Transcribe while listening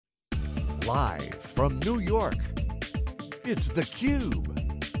Live from New York, it's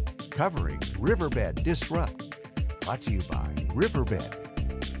theCUBE, covering Riverbed Disrupt, brought to you by Riverbed.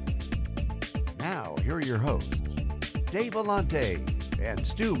 Now, here are your hosts, Dave Vellante and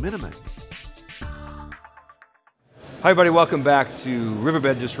Stu Miniman. Hi everybody, welcome back to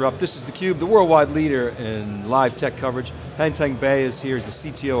Riverbed Disrupt. This is theCUBE, the worldwide leader in live tech coverage. Hansang Bae is here, he's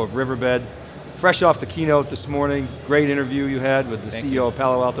the CTO of Riverbed. Fresh off the keynote this morning, great interview you had with the CEO of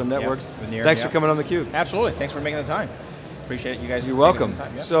Palo Alto Networks. Yep, Thanks for coming on theCUBE. Absolutely, thanks for making the time. Appreciate you guys. You're welcome. The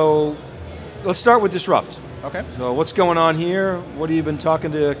time. Yep. So, let's start with Disrupt. Okay. So what's going on here? What have you been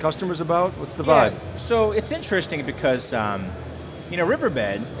talking to customers about? What's the vibe? So it's interesting because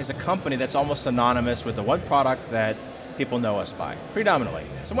Riverbed is a company that's almost synonymous with the one product that people know us by, predominantly.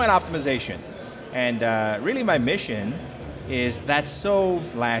 SDWAN optimization. And really my mission is that's so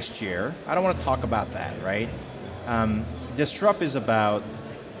last year. I don't want to talk about that, right? Disrupt is about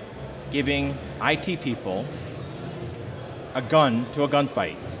giving IT people a gun to a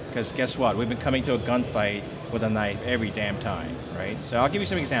gunfight. Because guess what? We've been coming to a gunfight with a knife every damn time, right? So I'll give you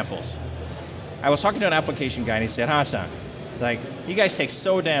some examples. I was talking to an application guy and he said, Hansang, it's like, you guys take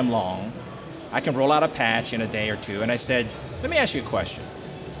so damn long. I can roll out a patch in a day or two. And I said, let me ask you a question.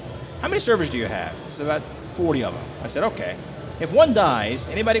 How many servers do you have? It's about 40 of them. I said, okay. If one dies,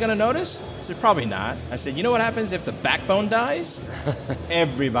 anybody going to notice? I said, probably not. I said, you know what happens if the backbone dies?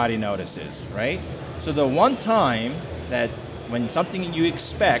 Everybody notices, right? So the one time that when something you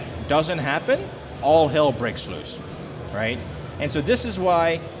expect doesn't happen, all hell breaks loose, right? And so this is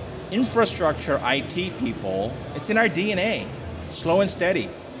why infrastructure IT people, it's in our DNA, slow and steady,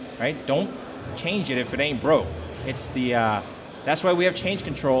 right? Don't change it if it ain't broke. It's the, that's why we have change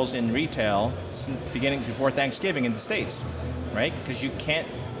controls in retail since the beginning before Thanksgiving in the States, right? Because you can't,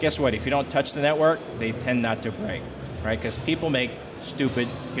 guess what, if you don't touch the network, they tend not to break, right? Because people make stupid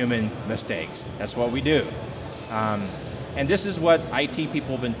human mistakes. That's what we do. And this is what IT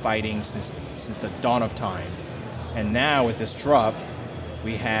people have been fighting since the dawn of time. And now with this drop,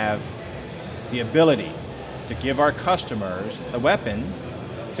 we have the ability to give our customers the weapon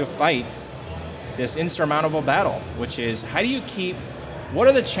to fight this insurmountable battle, which is how do you keep, what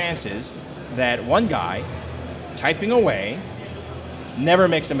are the chances that one guy typing away never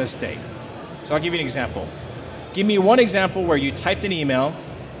makes a mistake? So I'll give you an example. Give me one example where you typed an email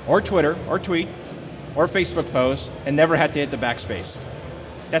or Twitter or tweet or Facebook post and never had to hit the backspace.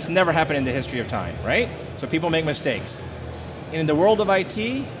 That's never happened in the history of time, right? So people make mistakes. In the world of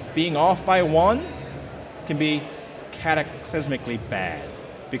IT, being off by one can be cataclysmically bad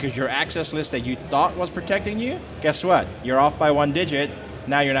because your access list that you thought was protecting you, guess what? You're off by one digit,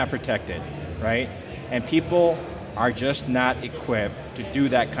 now you're not protected, right? And people are just not equipped to do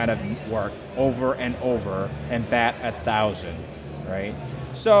that kind of work over and over and bat 1,000, right?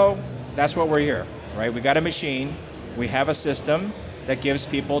 So that's what we're here. Right, we got a machine, we have a system that gives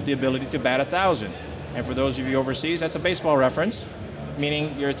people the ability to bat 1,000. And for those of you overseas, that's a baseball reference,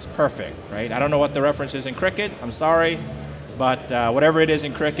 meaning it's perfect, right? I don't know what the reference is in cricket, I'm sorry, but whatever it is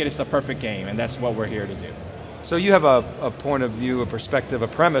in cricket, it's the perfect game, and that's what we're here to do. So you have a point of view, a perspective, a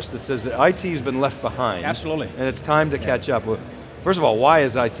premise that says that IT's been left behind. Absolutely. And it's time to catch up. Well, first of all, why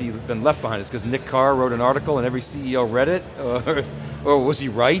has IT been left behind? It's because Nick Carr wrote an article and every CEO read it, or was he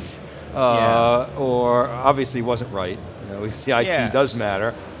right? Or obviously wasn't right. You know, we see IT does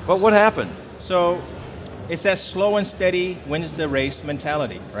matter, but what happened? So it's that slow and steady wins the race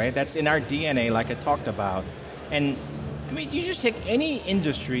mentality, right? That's in our DNA like I talked about. And I mean, you just take any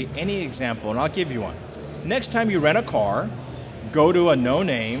industry, any example, and I'll give you one. Next time you rent a car, go to a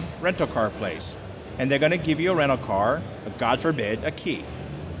no-name rental car place. And they're going to give you a rental car, with, God forbid, a key.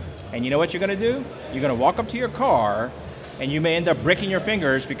 And you know what you're going to do? You're going to walk up to your car and you may end up breaking your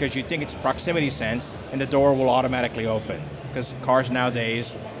fingers because you think it's proximity sense and the door will automatically open. Because cars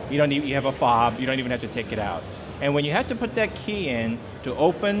nowadays, you have a fob, you don't even have to take it out. And when you have to put that key in to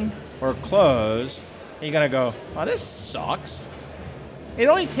open or close, you're going to go, oh, this sucks. It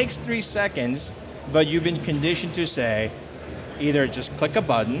only takes 3 seconds, but you've been conditioned to say, either just click a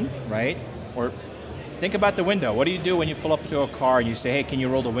button, right? Or think about the window. What do you do when you pull up to a car and you say, hey, can you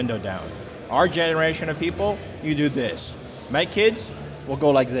roll the window down? Our generation of people, you do this. My kids will go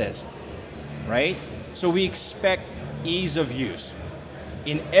like this, right? So we expect ease of use.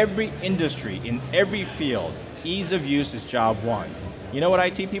 In every industry, in every field, ease of use is job one. You know what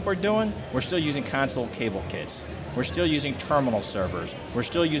IT people are doing? We're still using console cable kits. We're still using terminal servers. We're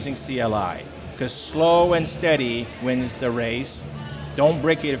still using CLI. Because slow and steady wins the race. Don't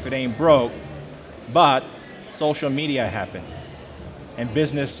break it if it ain't broke. But social media happened. And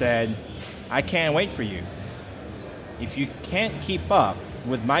business said, I can't wait for you. If you can't keep up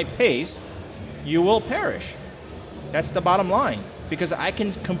with my pace, you will perish. That's the bottom line. Because I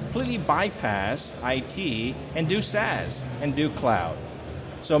can completely bypass IT and do SaaS and do cloud.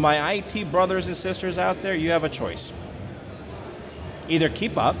 So my IT brothers and sisters out there, you have a choice. Either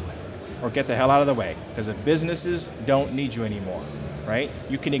keep up or get the hell out of the way, because the businesses don't need you anymore, right?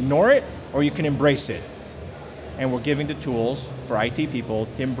 You can ignore it or you can embrace it. And we're giving the tools for IT people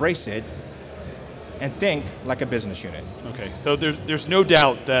to embrace it and think like a business unit. Okay, so there's no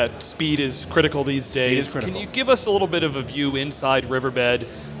doubt that speed is critical these days. Can you give us a little bit of a view inside Riverbed?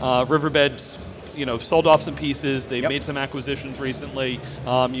 Riverbed's sold off some pieces, they've made some acquisitions recently.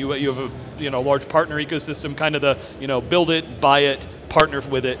 You have a large partner ecosystem, kind of the build it, buy it, partner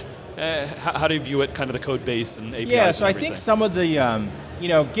with it. How do you view it, kind of the code base and APIs? Yeah, so I think some of the,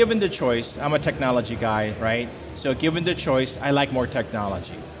 given the choice, I'm a technology guy, right? So given the choice, I like more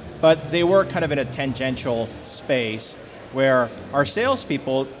technology. But they were kind of in a tangential space where our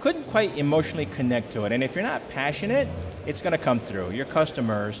salespeople couldn't quite emotionally connect to it. And if you're not passionate, it's going to come through. Your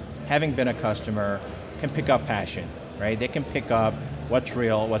customers, having been a customer, can pick up passion, right? They can pick up what's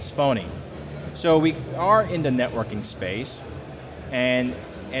real, what's phony. So we are in the networking space, and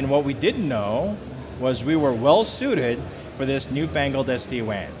what we didn't know was we were well suited for this newfangled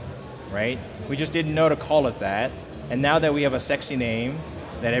SD-WAN, right? We just didn't know to call it that. And now that we have a sexy name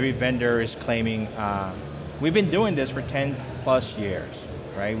that every vendor is claiming, we've been doing this for 10 plus years,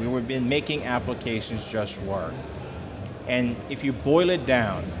 right? We've been making applications just work. And if you boil it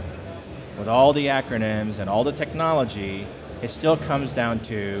down with all the acronyms and all the technology, it still comes down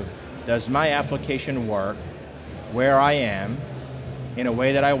to, does my application work where I am, in a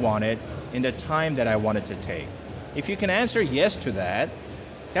way that I want it, in the time that I want it to take? If you can answer yes to that,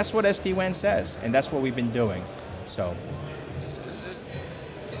 that's what SD-WAN says, and that's what we've been doing, so.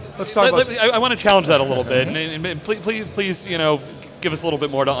 Let's talk about I want to challenge that a little bit, and please, give us a little bit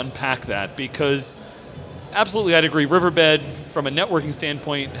more to unpack that, because absolutely I'd agree, Riverbed, from a networking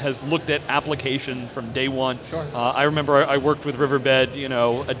standpoint, has looked at application from day one. Sure. I remember I worked with Riverbed,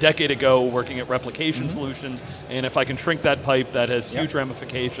 a decade ago, working at replication solutions, and if I can shrink that pipe, that has huge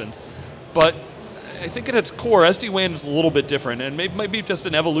ramifications. But I think at its core, SD-WAN is a little bit different, and maybe might be just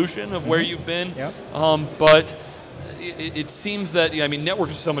an evolution of where you've been, but it seems that,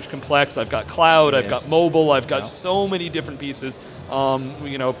 networks are so much complex. I've got cloud, I've got mobile, I've got so many different pieces.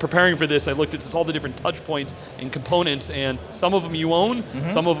 Preparing for this, I looked at all the different touch points and components, and some of them you own,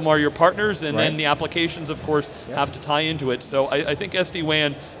 some of them are your partners, and then the applications, of course, have to tie into it. So I think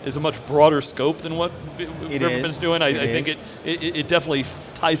SD-WAN is a much broader scope than what Riverbed's doing. I think it definitely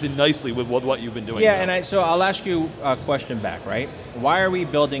ties in nicely with what you've been doing. Yeah, and so I'll ask you a question back, right? Why are we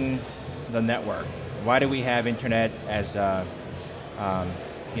building the network? Why do we have internet as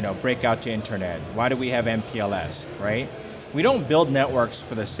breakout to internet? Why do we have MPLS, right? We don't build networks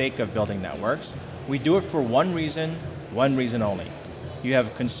for the sake of building networks. We do it for one reason only. You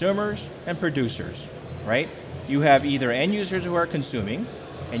have consumers and producers, right? You have either end users who are consuming,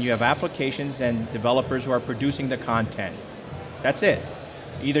 and you have applications and developers who are producing the content. That's it.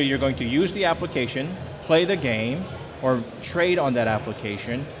 Either you're going to use the application, play the game, or trade on that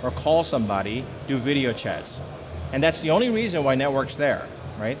application, or call somebody, do video chats. And that's the only reason why network's there,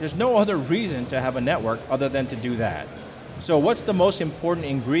 right? There's no other reason to have a network other than to do that. So what's the most important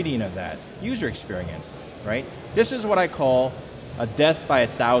ingredient of that? User experience, right? This is what I call a death by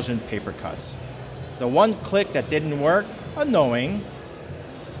 1,000 paper cuts. The one click that didn't work, annoying.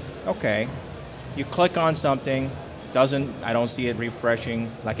 Okay, you click on something, I don't see it refreshing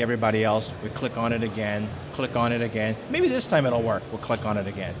like everybody else. We click on it again, click on it again. Maybe this time it'll work, we'll click on it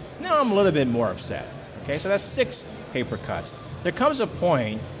again. Now I'm a little bit more upset. Okay, so that's 6 paper cuts. There comes a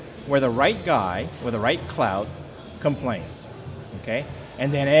point where the right guy with the right clout complains, okay?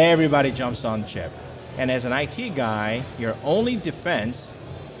 And then everybody jumps on chip. And as an IT guy, your only defense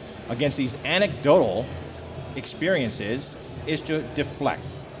against these anecdotal experiences is to deflect.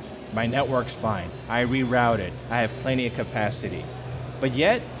 My network's fine, I reroute it, I have plenty of capacity. But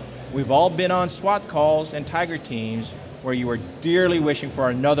yet, we've all been on SWAT calls and Tiger teams where you were dearly wishing for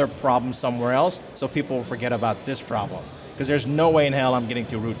another problem somewhere else so people will forget about this problem. Because there's no way in hell I'm getting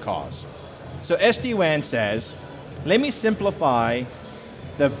to root cause. So SD-WAN says, let me simplify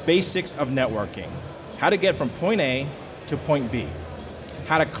the basics of networking. How to get from point A to point B.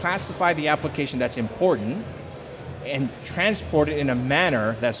 How to classify the application that's important and transport it in a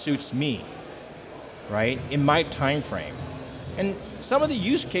manner that suits me, right, in my time frame. And some of the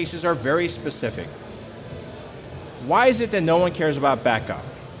use cases are very specific. Why is it that no one cares about backup?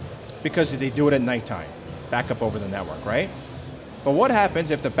 Because they do it at nighttime, backup over the network, right? But what happens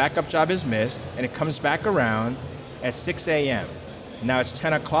if the backup job is missed and it comes back around at 6 a.m.? Now it's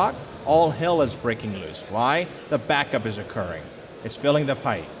 10 o'clock, all hell is breaking loose. Why? The backup is occurring. It's filling the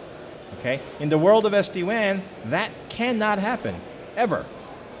pipe, okay? In the world of SD-WAN, that cannot happen, ever.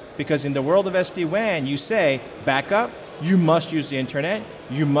 Because in the world of SD-WAN, you say, backup, you must use the internet,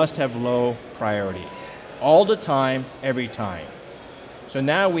 you must have low priority. All the time, every time. So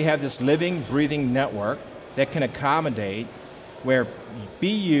now we have this living, breathing network that can accommodate where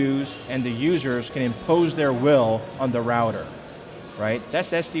BUs and the users can impose their will on the router, right?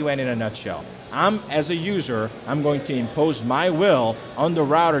 That's SD-WAN in a nutshell. As a user, I'm going to impose my will on the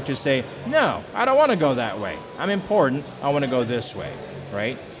router to say, no, I don't want to go that way. I'm important, I want to go this way,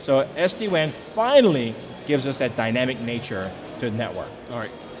 right? So SD-WAN finally gives us that dynamic nature to the network. All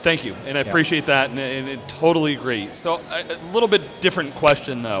right, thank you, and I appreciate that, and I totally agree. So a little bit different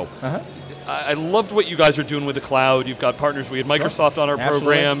question though. I loved what you guys are doing with the cloud. You've got partners, we had Microsoft on our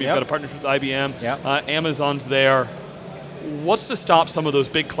program, you've got a partnership with IBM, Amazon's there. What's to stop some of those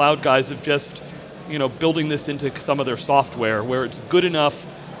big cloud guys of just building this into some of their software where it's good enough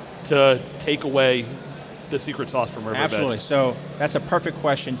to take away the secret sauce from Riverbed? Absolutely, so that's a perfect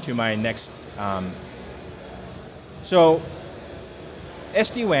question to my next. So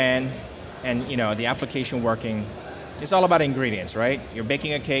SD-WAN and the application working, it's all about ingredients, right? You're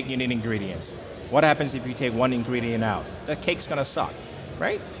baking a cake, you need ingredients. What happens if you take one ingredient out? The cake's going to suck,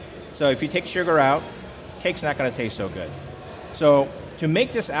 right? So if you take sugar out, cake's not going to taste so good. So to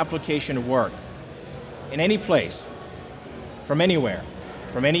make this application work in any place, from anywhere,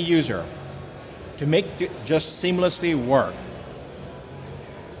 from any user, to make it just seamlessly work,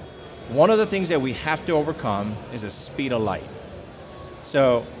 one of the things that we have to overcome is the speed of light.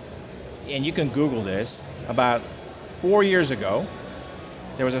 So, and you can Google this, about 4 years ago,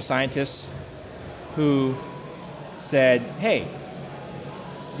 there was a scientist who said, hey,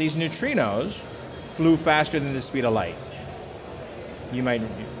 these neutrinos flew faster than the speed of light. You might.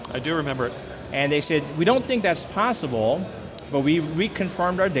 I do remember it. And they said, we don't think that's possible, but we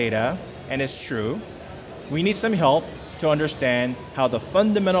reconfirmed our data, and it's true. We need some help to understand how the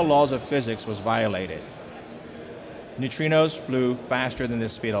fundamental laws of physics was violated. Neutrinos flew faster than the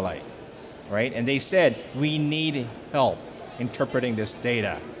speed of light, right? And they said, we need help interpreting this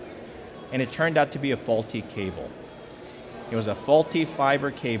data. And it turned out to be a faulty cable. It was a faulty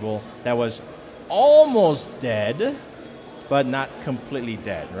fiber cable that was almost dead, but not completely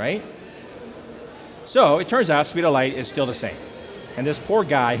dead, right? So it turns out speed of light is still the same. And this poor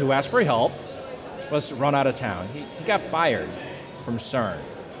guy who asked for help was run out of town. He got fired from CERN,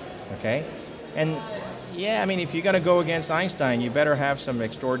 okay? And yeah, I mean, if you're going to go against Einstein, you better have some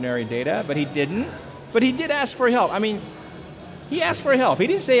extraordinary data, but he didn't. But he did ask for help. I mean, he asked for help. He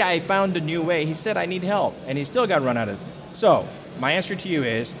didn't say, I found a new way. He said, I need help. And he still got run out of. So, my answer to you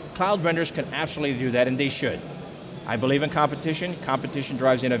is, cloud vendors can absolutely do that, and they should. I believe in competition. Competition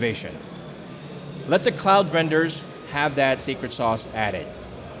drives innovation. Let the cloud vendors have that secret sauce added.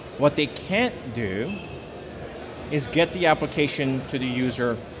 What they can't do is get the application to the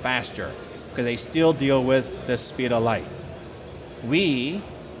user faster, because they still deal with the speed of light. We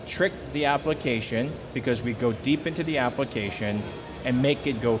trick the application because we go deep into the application and make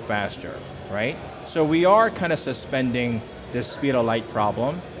it go faster, right? So we are kind of suspending this speed of light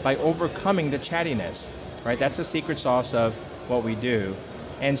problem by overcoming the chattiness, right? That's the secret sauce of what we do.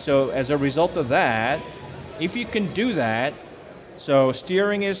 And so as a result of that, if you can do that, so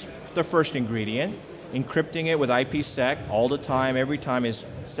steering is the first ingredient, encrypting it with IPsec all the time, every time is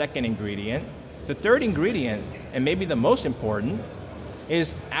second ingredient. The third ingredient, and maybe the most important,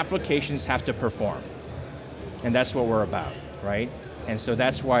 is applications have to perform. And that's what we're about, right? And so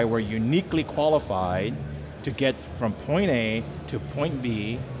that's why we're uniquely qualified to get from point A to point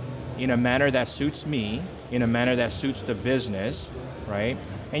B in a manner that suits me, in a manner that suits the business, right?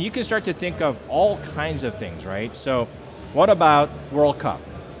 And you can start to think of all kinds of things, right? So what about World Cup?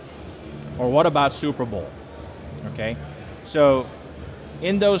 Or what about Super Bowl? Okay, so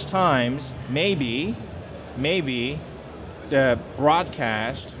in those times, maybe the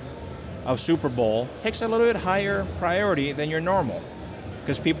broadcast of Super Bowl takes a little bit higher priority than your normal.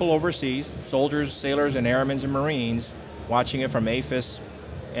 Because people overseas, soldiers, sailors, and airmen and Marines, watching it from AFIS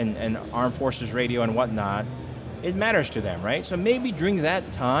and Armed Forces Radio and whatnot, it matters to them, right? So maybe during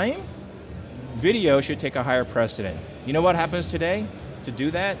that time, video should take a higher precedent. You know what happens today? To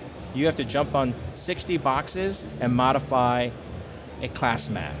do that, you have to jump on 60 boxes and modify a class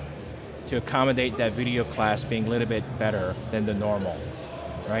map to accommodate that video class being a little bit better than the normal,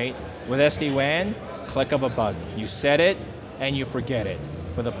 right? With SD-WAN, click of a button. You set it and you forget it,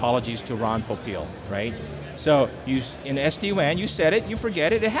 with apologies to Ron Popeil, right? So in SD-WAN, you set it, you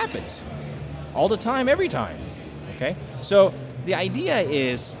forget it, it happens. All the time, every time, okay? So the idea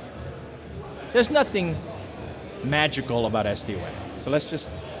is There's nothing magical about SD-WAN. So let's just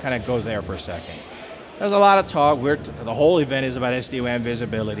kind of go there for a second. There's a lot of talk, the whole event is about SD-WAN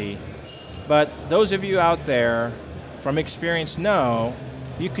visibility, but those of you out there from experience know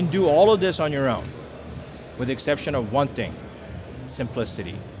you can do all of this on your own, with the exception of one thing,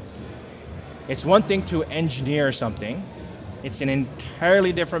 simplicity. It's one thing to engineer something, it's an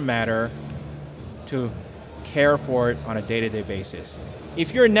entirely different matter to care for it on a day-to-day basis.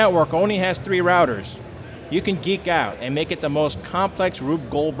 If your network only has 3 routers, you can geek out and make it the most complex Rube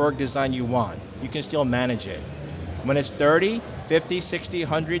Goldberg design you want. You can still manage it. When it's 30, 50, 60,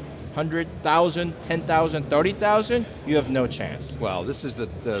 100, 100,000, 10,000, 30,000, you have no chance. Well, this is the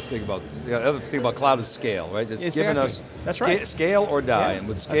thing about, the other thing about cloud is scale, right? It's given us scale or die, and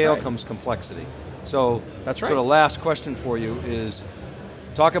with scale comes complexity. So, so the last question for you is,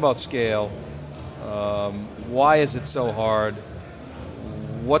 talk about scale. Why is it so hard?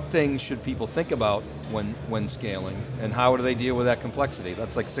 What things should people think about when scaling, and how do they deal with that complexity?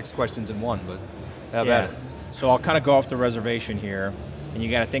 That's like 6 questions in one, but have at it. So I'll kind of go off the reservation here, and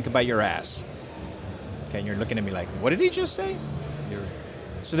you got to think about your ass. Okay, and you're looking at me like, what did he just say?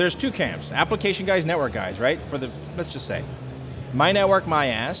 So there's 2 camps, application guys, network guys, right? Let's just say, my network, my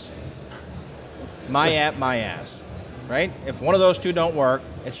ass, my app, my ass, right? If one of those 2 don't work,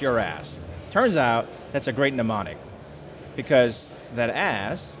 it's your ass. Turns out, that's a great mnemonic, because that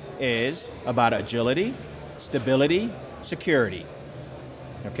ass is about agility, stability, security,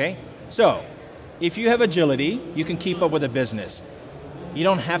 okay? So, if you have agility, you can keep up with the business. You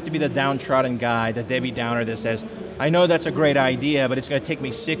don't have to be the downtrodden guy, the Debbie Downer that says, I know that's a great idea, but it's going to take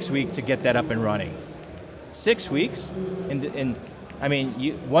me 6 weeks to get that up and running. 6 weeks? I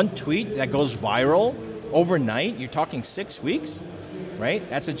mean, one tweet that goes viral overnight, you're talking 6 weeks, right?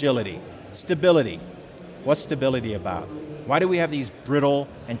 That's agility. Stability. What's stability about? Why do we have these brittle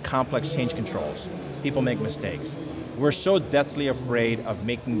and complex change controls? People make mistakes. We're so deathly afraid of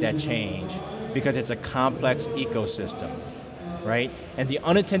making that change because it's a complex ecosystem, right? And the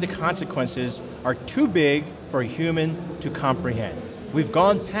unintended consequences are too big for a human to comprehend. We've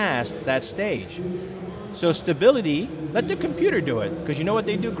gone past that stage. So stability, let the computer do it, because you know what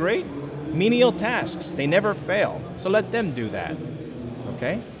they do great? Menial tasks, they never fail. So let them do that,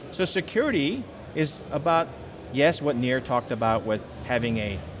 okay? So security is about, yes, what Nir talked about with having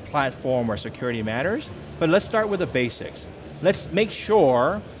a platform where security matters, but let's start with the basics. Let's make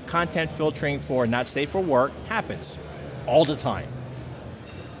sure content filtering for not safe for work happens all the time.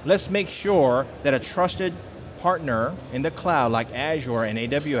 Let's make sure that a trusted partner in the cloud like Azure and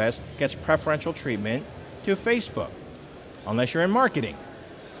AWS gets preferential treatment to Facebook, unless you're in marketing,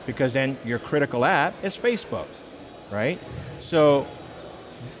 because then your critical app is Facebook, right? So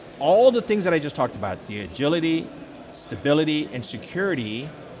all the things that I just talked about, the agility, stability, and security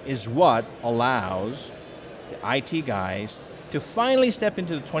is what allows the IT guys to finally step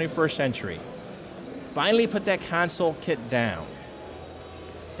into the 21st century, finally put that console kit down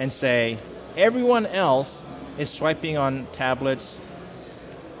and say, everyone else is swiping on tablets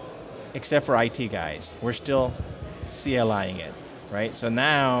except for IT guys. We're still CLIing it, right? So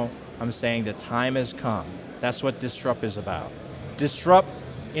now I'm saying the time has come. That's what Disrupt is about. Disrupt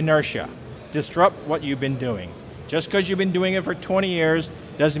inertia. Disrupt what you've been doing. Just because you've been doing it for 20 years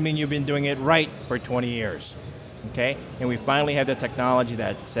doesn't mean you've been doing it right for 20 years, okay? And we finally have the technology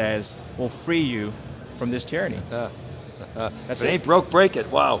that says, we'll free you from this tyranny. That's it. Ain't broke, break it.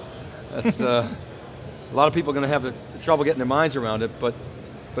 Wow. That's, a lot of people are going to have trouble getting their minds around it, but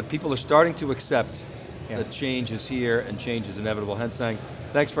people are starting to accept that change is here and change is inevitable. Hansang,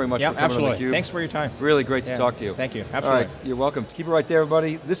 thanks very much for coming on theCUBE. Thanks for your time. Really great to talk to you. Thank you, absolutely. All right, you're welcome. Keep it right there,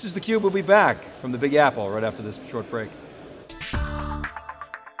 everybody. This is theCUBE. We'll be back from the Big Apple right after this short break.